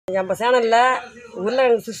நம்ம சேனலில்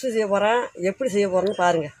உருளைக்கிழங்கு சுஷ்டி செய்ய போகிறேன். எப்படி செய்ய போகிறேன்னு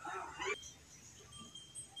பாருங்கள்.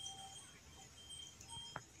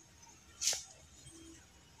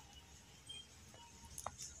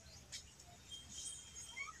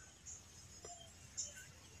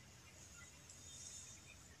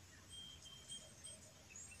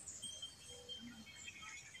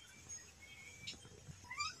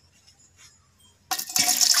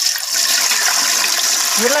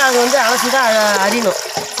 உருளைக்கிழங்கு வந்து அலசி தான் அரியணும்,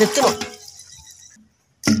 செத்துணும்.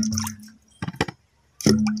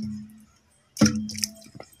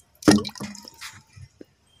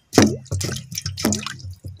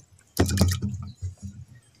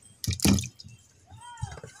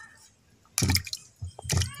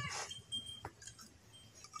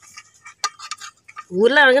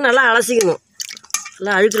 உருளைக்கிழங்கு நல்லா அலசிக்கணும்.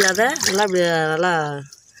 நல்லா அழுக்கு இல்லாத நல்லா இப்படி நல்லா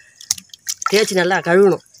தேய்ச்சி நல்லா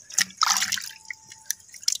கழுவணும்.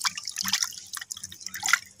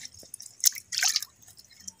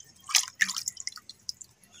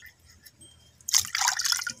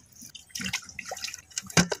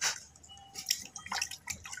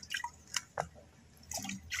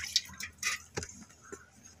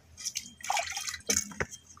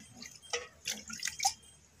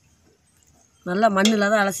 நல்லா மண்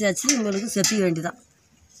இல்லாத அலசியாச்சு. உங்களுக்கு செத்திக்க வேண்டியதான்.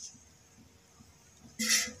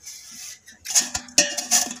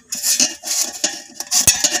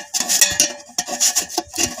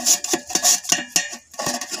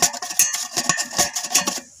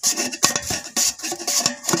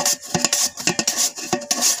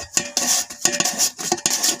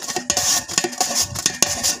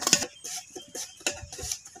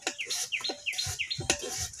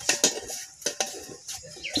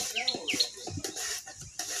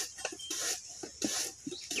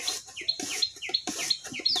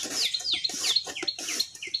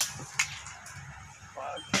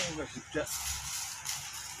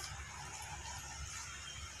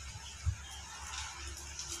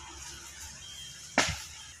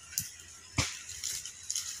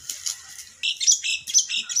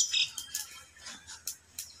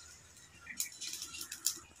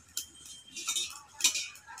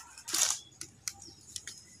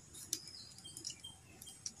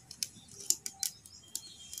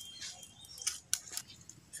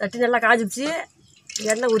 சட்டி நல்லா காய்ச்சிச்சு.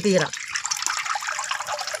 எண்ணெய் ஊற்றிக்கிறான்.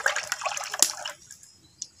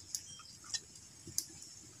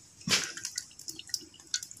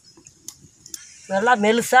 நல்லா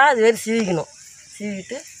மெலுசாக இது வரை சீவிக்கணும்.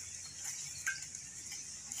 சீவிட்டு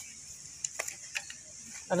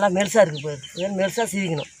நல்லா மெலுசாக இருக்குது போயிரு. இது மெலுசாக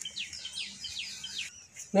சீவிக்கணும்.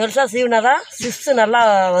 மெலுசாக சீவினா தான் சிப்ஸு நல்லா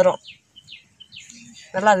வரும்,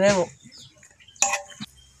 நல்லா வேகும்.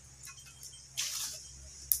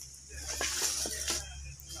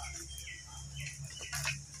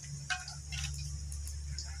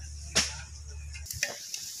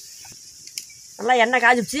 நல்லா எண்ணெய்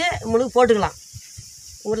காய்ச்சிச்சு. முழுக்கு போட்டுக்கலாம்.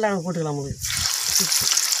 உருளைக்கிழங்கு போட்டுக்கலாம். முழுக்கு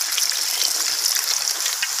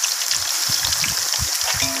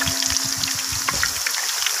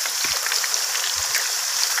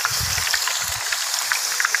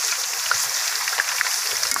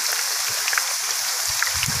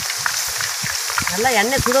நல்லா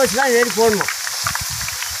எண்ணெய் சுட வச்சு தான் ஏறி போடணும்.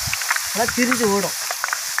 நல்லா திரிஞ்சு ஓடும்.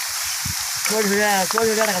 கோழி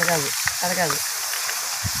விளையாட கிடக்காது.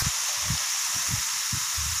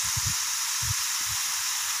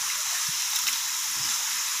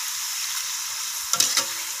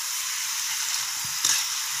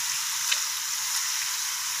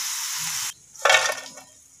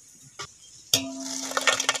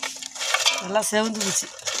 நல்லா செவந்து போச்சு.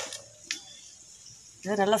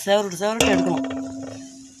 இது நல்லா செவருட்டு எடுக்கணும்.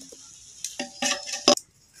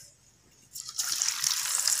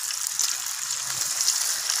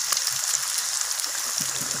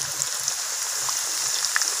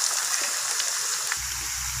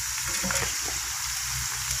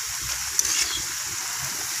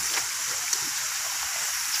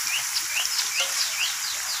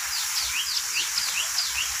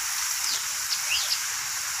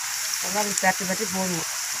 நல்லா தட்டி போடணும்.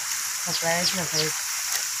 சைஸ்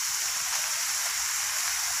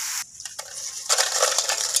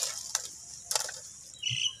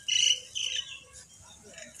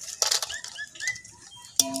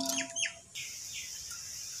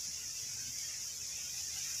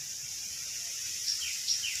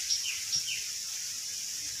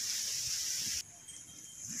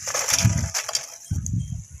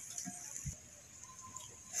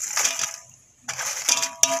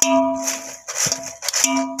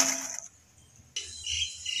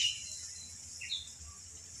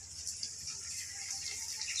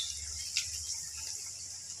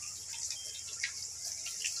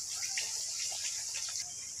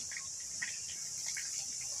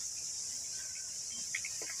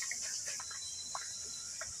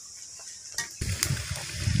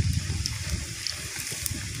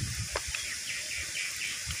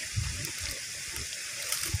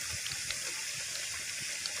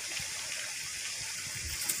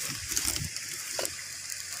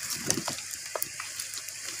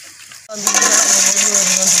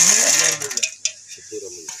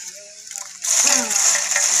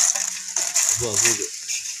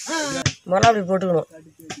மிளகாய் போட்டுக்கணும்.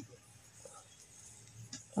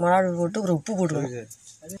 மிளகாய் போட்டு ஒரு உப்பு போட்டுக்கணும்.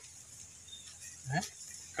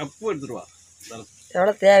 கப்பு எடுத்துருவா.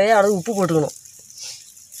 எவ்வளோ தேவையோ அளவு உப்பு போட்டுக்கணும்.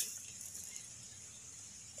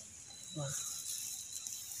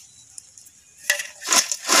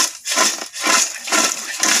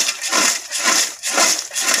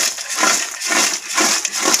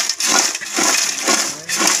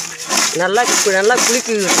 நல்லா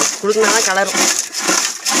குளிக்கினா கலரும்.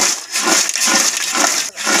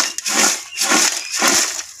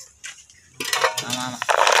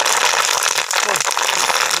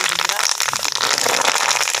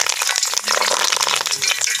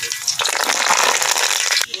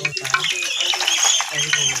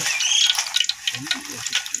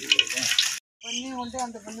 பண்ணி கொண்டு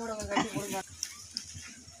அந்த பண்ணியோட கட்டி கொடுங்க.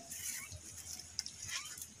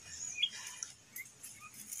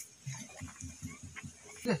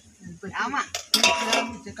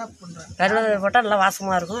 கருவேப்பிலை போட்டால் நல்லா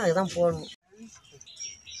வாசமாக இருக்கும். அதுதான் போடணும்.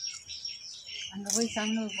 அங்கே போய்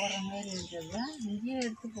சமையல் போடுற மாதிரி இருக்கிறது இங்கேயே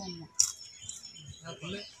எடுத்து போடணும்.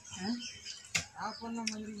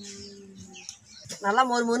 நல்லா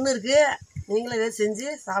மொறு இருக்குது. நீங்களும் இதை செஞ்சு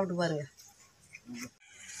சாப்பிட்டு பாருங்க.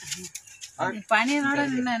 பனியனோட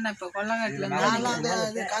என்ன இப்போ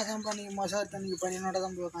கொள்ளக்காட்டில் காசம் பண்ணி மொசாரி தண்ணிக்கு பனியனோட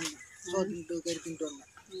தான் போய் உட்காந்து சோறு தின்ட்டு கறி தின்ட்டு வந்தேன்.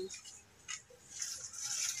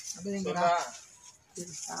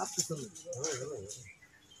 சாப்பிட்டு சொல்லு.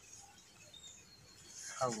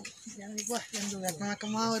 எனக்குப்பா எந்த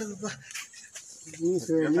வெக்கமாக வருதுப்பா.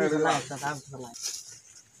 சாப்பிட்டு சொல்லலாம்.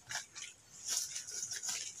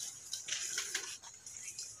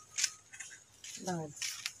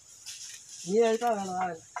 நீ எடுத்தா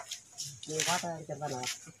வேணாம். நீங்கள் பாட்டா இருக்கிறதா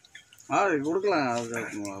கொடுக்கலாம்.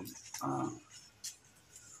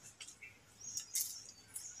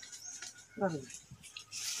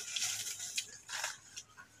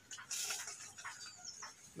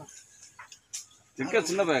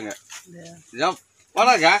 சின்ன பையங்க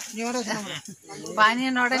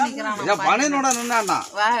பனியனோட நிக்கிறான். பனியனோட நின்னா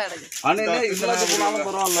பனியனே இவ்வளவு போனாலும்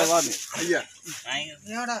பரவாயில்ல. வாணி ஐயா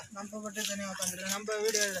ஏடா நம்ம மட்டும் தனியாக உட்காந்துருக்கேன். நம்ம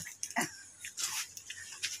வீடியோ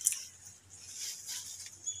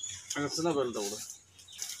அங்கே சின்ன பையன்கிட்ட கூட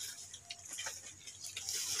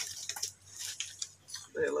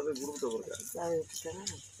எல்லாத்தையும் கொடுத்துட்டு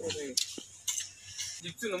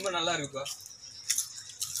ஜிப்ஸு ரொம்ப நல்லா இருக்குப்பா.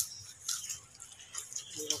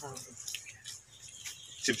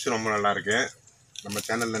 சிப்ஸ் ரொம்ப நல்லா இருக்கு. நம்ம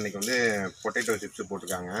சேனலில் இன்றைக்கி வந்து பொட்டேட்டோ சிப்ஸு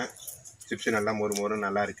போட்டிருக்காங்க. சிப்ஸு நல்லா மொறு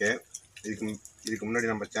நல்லா இருக்குது. இதுக்கு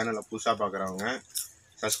முன்னாடி நம்ம சேனலை புதுசாக பார்க்குறவங்க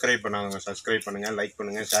சப்ஸ்கிரைப் பண்ணாதவங்க சப்ஸ்கிரைப் பண்ணுங்கள், லைக்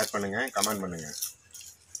பண்ணுங்கள், ஷேர் பண்ணுங்கள், கமெண்ட் பண்ணுங்கள்.